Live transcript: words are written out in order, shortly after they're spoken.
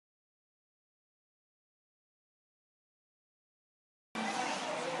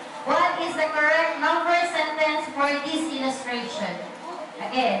the correct number sentence for this illustration?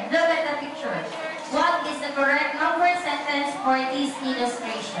 Again, look at the picture. What is the correct number sentence for this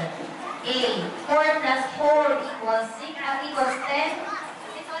illustration? A. 4 plus 4 equals 10.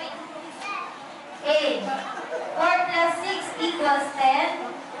 A. 4 plus 6 equals 10.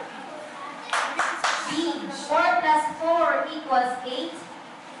 B. 4 plus 4 equals 8.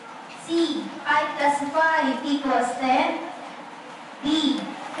 C. 5 plus 5 equals 10. D.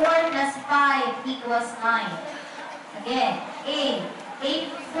 4 plus 5 equals 9. Again, A.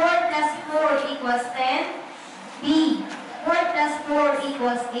 4 plus 4 equals 10. B. 4 plus 4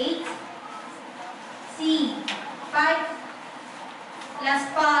 equals 8. C. 5 plus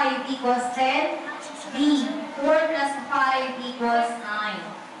 5 equals 10. D. 4 plus 5 equals 9.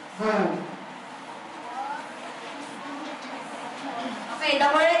 Go. Okay, the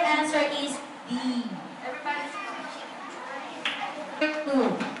correct answer is D. Everybody's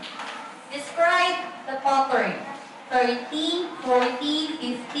 2. Describe the pattern. 30, 40,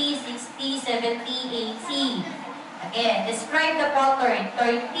 50, 60, 70, 80. Again, describe the pattern.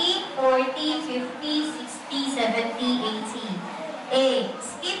 30, 40, 50, 60, 70, 80. A.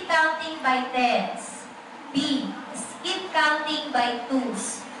 Skip counting by tens. B. Skip counting by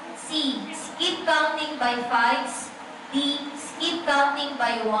twos. C. Skip counting by fives. D. Skip counting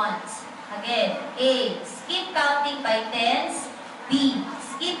by ones. Again, A. Skip counting by tens. B.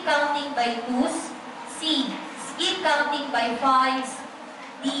 Skip counting by twos. C. Skip counting by fives.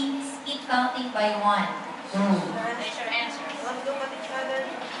 D. Skip counting by one. That's your answer. Let's look at each other.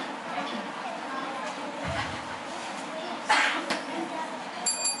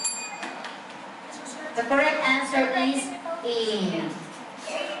 The correct answer is A.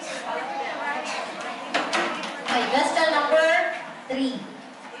 Okay, question number 3.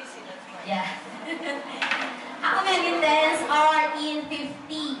 Yeah. How many tens are in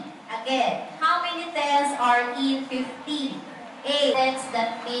 50? Again, how many tens are in 50? A. Tens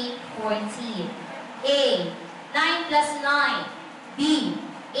that make 14. A. 9 plus 9. B.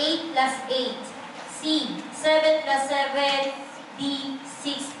 8 plus 8. C. 7 plus 7. D.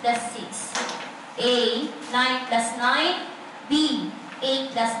 6 plus 6. A. 9 plus 9. B.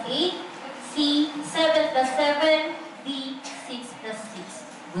 8 plus 8. C. 7 plus 7. D. 6 plus 6.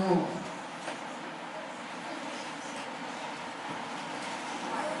 Go.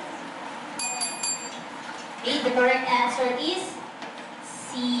 Okay, the correct answer is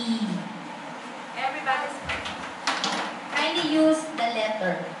C. Everybody's kindly use the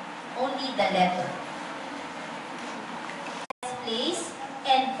letter. Only the letter. Place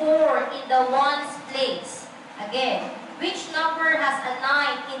and 4 in the ones place. Again, which number has a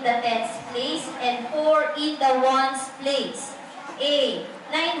 9 in the tens place and 4 in the ones place? A.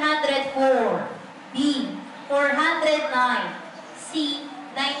 904. B. 409. C.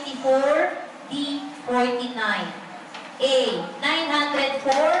 94. D. 49. A.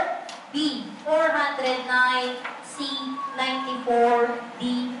 904. B. 409. C. 94.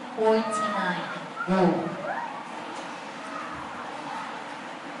 D. 49. Go.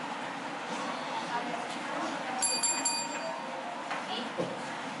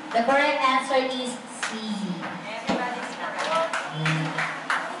 The correct answer is C. Everybody's correct.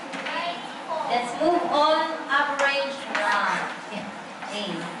 Let's move on. Average round. A.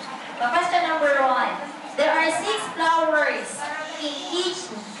 Question number 1. There are 6 flowers in each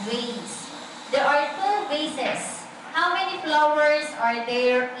vase. There are 2 vases. How many flowers are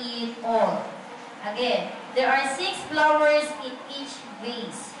there in all? Again, there are 6 flowers in each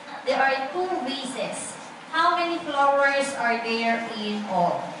vase. There are 2 vases. How many flowers are there in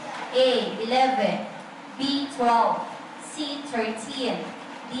all? A. 11. B. 12. C. 13.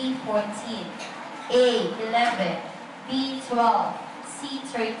 D. 14. A. 11. B. 12. C.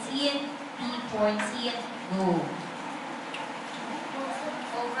 13. D. 14. Go.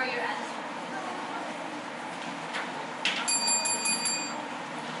 Over your answer.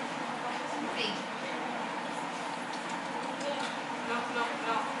 Okay.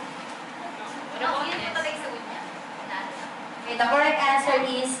 Okay, the correct answer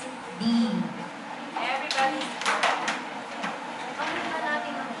is B. Everybody.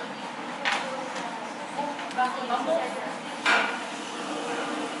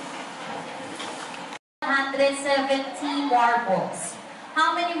 170 marbles.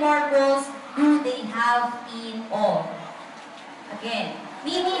 How many marbles do they have in all? Again,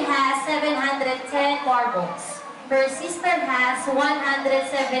 Mimi has 710 marbles. Her sister has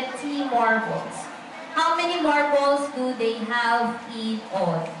 170 marbles. How many marbles do they have in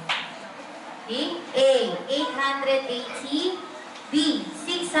all? Okay. A. 880. B.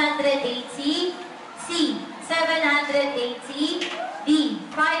 680. C. 780. D.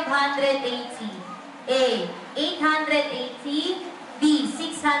 580. 880. A. 880. B.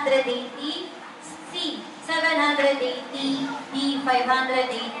 680. C. 780. D.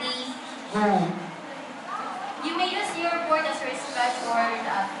 580. Go. You may use your board as your sketch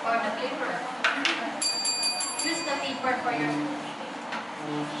or the paper. Use the paper for your...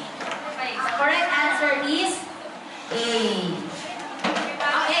 Okay, the correct answer is A.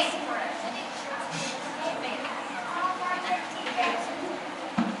 Okay.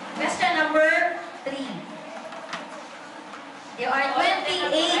 Question number 3. There are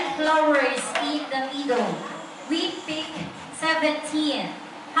 28 flowers in the middle. We pick 17.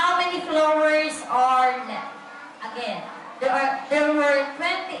 How many flowers are left? Again, there were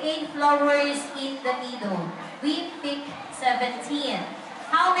 28 flowers in the middle. We pick 17.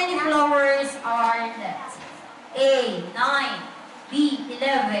 How many flowers are left? A. 9. B.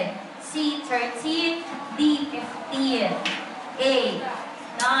 11. C. 13. D. 15. A.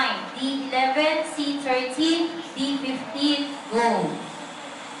 9. D. 11. C. 13. D. 15. Go.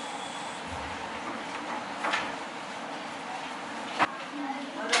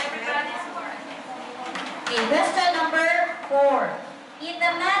 Okay, question number 4. In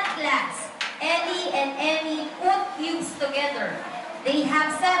the math class, Ellie and Emmy put cubes together. They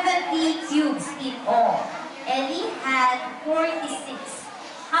have 70 cubes in all. Ellie had 46.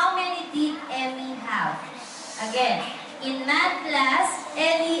 How many did Emmy have? Again, in math class,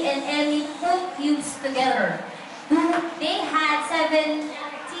 Ellie and Emmy put cubes together. They had 70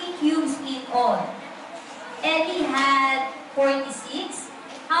 cubes in all. Ellie had 46.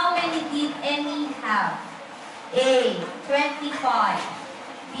 How many did Emmy have? A. 25.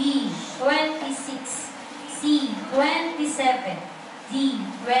 B. 26. C. 27. D.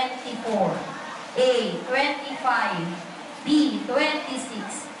 24. A. 25. B.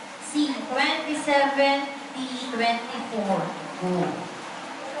 26. C. 27. D. 24. Go.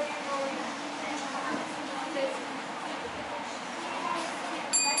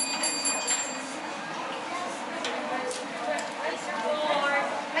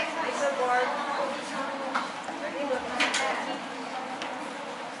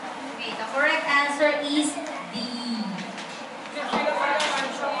 Okay, the correct answer is D.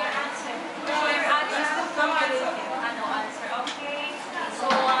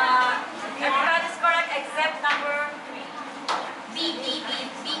 Everybody's correct except number 3.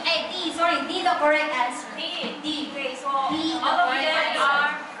 D, the correct answer. D. Okay, so D, the all of correct them answer.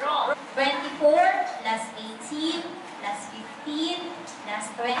 are wrong. 24 plus 18 plus 15 plus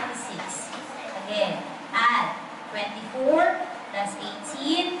 26. Again, add 24 plus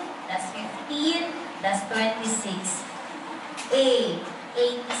 18 plus 15 plus 26. A,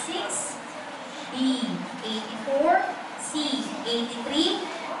 86. B, 84. C, 83.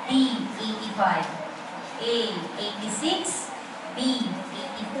 D, 85. A, 86. B,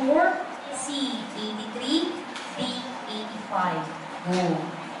 84. C, 83. D, 85. Go.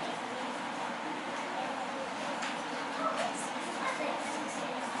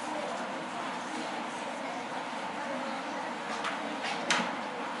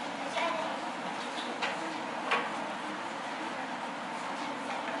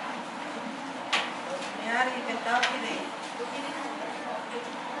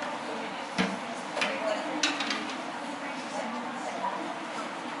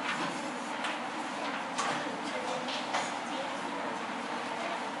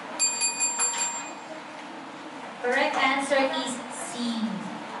 Correct answer is C.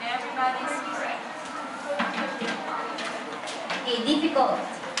 Everybody's correct. Okay, difficult.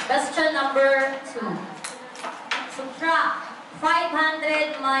 Question number 2. Subtract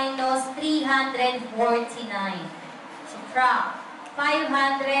 500 minus 349. Subtract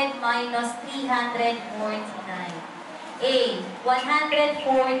 500 minus 349. A,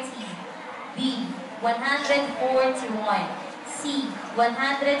 140. B, 141. C,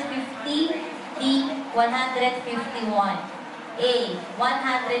 150. D, 151. A,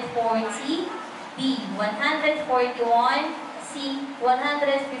 140. B, 141. C,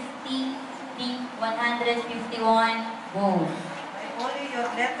 150. D, 151. Go. Only your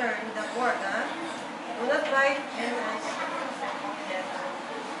letter in the board, huh? Do not write any answer.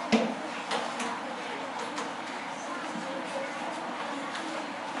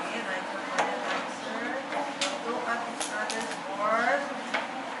 Okay, write your correct answer. Look at each other's board.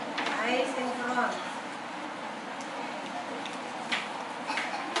 Eyes in front.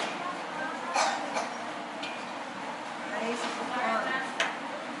 Eyes in front.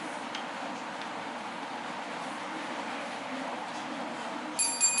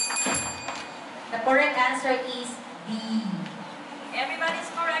 The correct answer is D.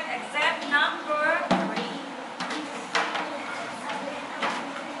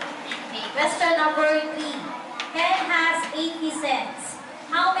 Question number 3. Ken has 80 cents.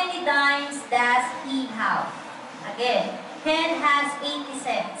 How many dimes does he have? Again, Ken has 80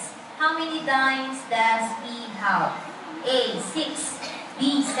 cents. How many dimes does he have? A, 6.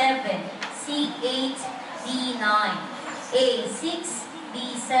 B, 7. C, 8. D, 9. A, 6.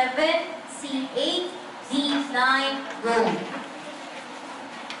 B, 7. C, 8. D, 9. Go.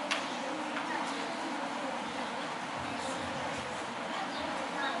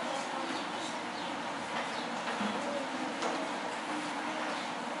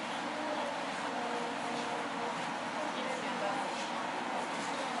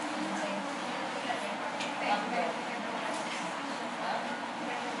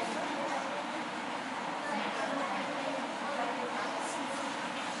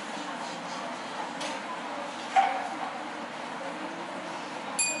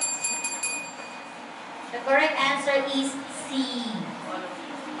 The correct answer is C.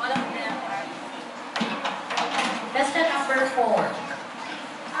 All of them are. Question number 4.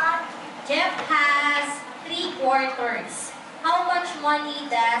 Jeff has 3 quarters. How much money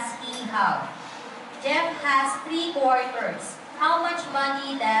does he have? Jeff has 3 quarters. How much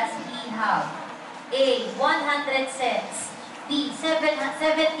money does he have? A, 100 cents. B,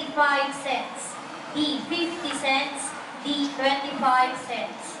 75 cents. D, 50 cents. D, 25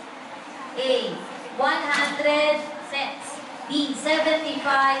 cents. A, 100 cents. B,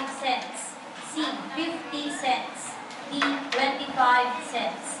 75 cents. C, 50 cents. D, 25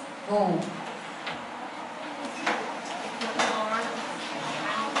 cents. Go.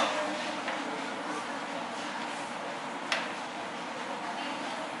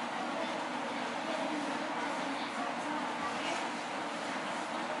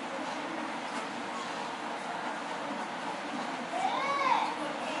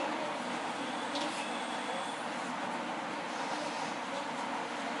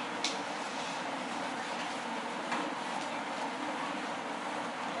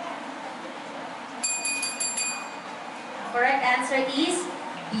 Correct answer is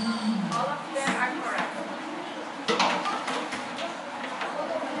B. All of them are correct.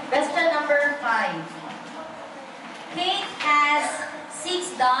 Question number 5. Kate has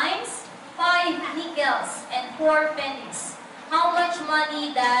 6 dimes, 5 nickels, and 4 pennies. How much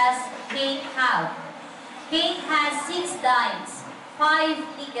money does Kate have? Kate has 6 dimes, 5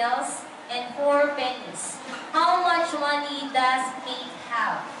 nickels, and 4 pennies. How much money does Kate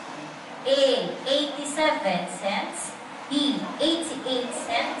have? A, 87 cents. B, 88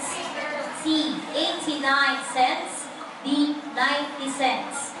 cents. C, 89 cents. D, 90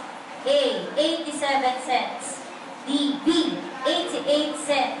 cents. A, 87 cents. B, 88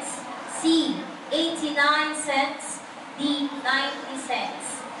 cents. C, 89 cents. D, 90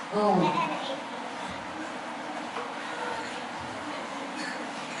 cents. Go.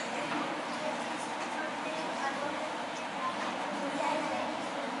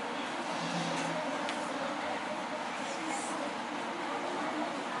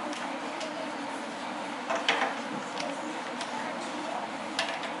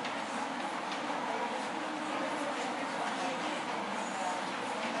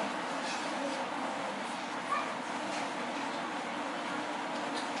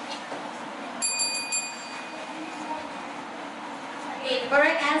 Okay, the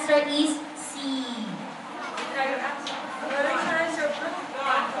correct answer is C. Now your answer.